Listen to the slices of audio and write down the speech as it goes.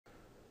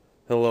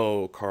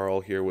Hello, Carl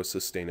here with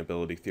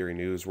Sustainability Theory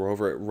News. We're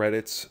over at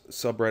Reddit's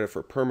subreddit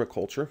for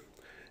permaculture,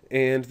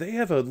 and they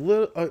have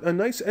a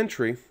nice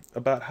entry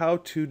about how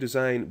to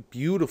design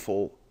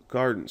beautiful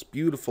gardens,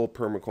 beautiful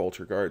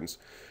permaculture gardens.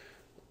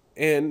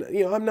 And,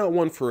 I'm not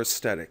one for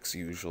aesthetics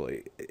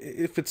usually.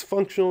 If it's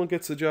functional and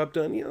gets the job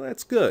done,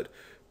 that's good.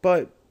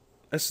 But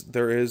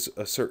there is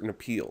a certain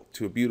appeal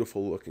to a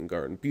beautiful looking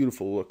garden,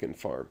 beautiful looking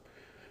farm.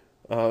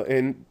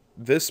 And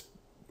this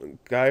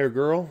guy or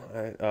girl,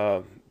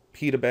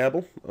 PETA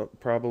Babel,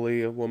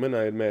 probably a woman,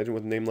 I imagine,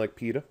 with a name like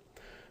PETA.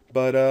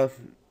 But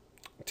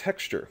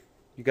texture,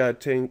 you got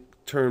to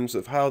take terms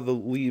of how the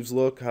leaves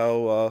look,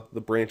 how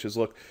the branches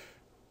look,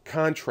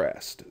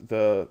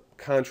 the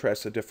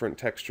contrast of different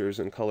textures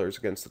and colors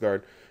against the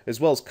garden, as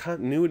well as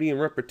continuity and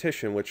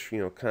repetition, which,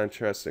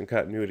 contrast and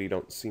continuity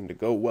don't seem to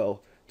go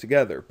well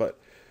together. But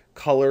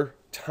color,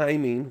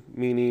 timing,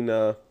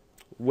 meaning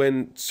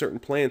when certain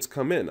plants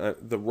come in.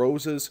 The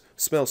roses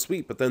smell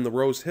sweet, but then the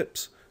rose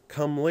hips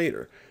come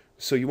later.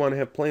 So you want to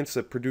have plants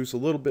that produce a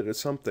little bit of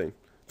something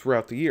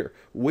throughout the year.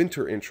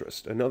 Winter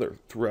interest, another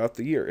throughout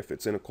the year if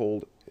it's in a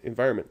cold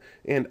environment.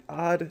 And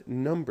odd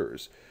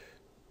numbers.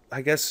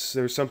 I guess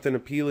there's something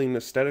appealing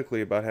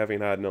aesthetically about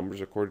having odd numbers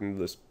according to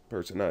this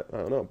person. I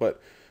don't know. But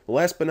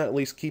last but not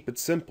least, keep it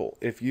simple.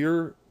 If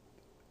you're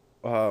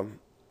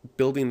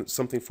building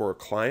something for a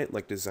client,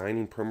 like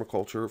designing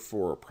permaculture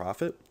for a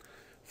profit,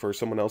 for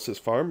someone else's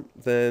farm,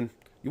 then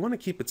you want to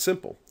keep it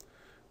simple.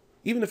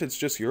 Even if it's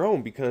just your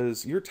own,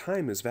 because your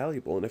time is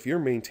valuable. And if you're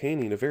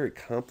maintaining a very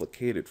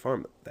complicated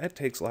farm, that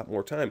takes a lot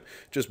more time.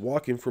 Just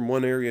walking from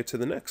one area to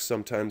the next,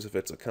 sometimes if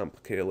it's a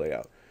complicated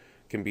layout,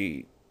 can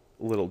be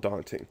a little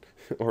daunting,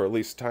 or at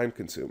least time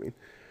consuming.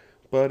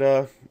 But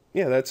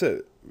yeah, that's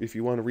it. If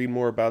you want to read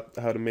more about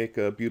how to make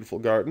a beautiful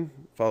garden,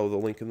 follow the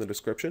link in the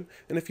description.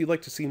 And if you'd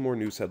like to see more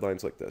news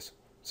headlines like this,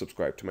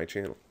 subscribe to my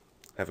channel.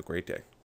 Have a great day.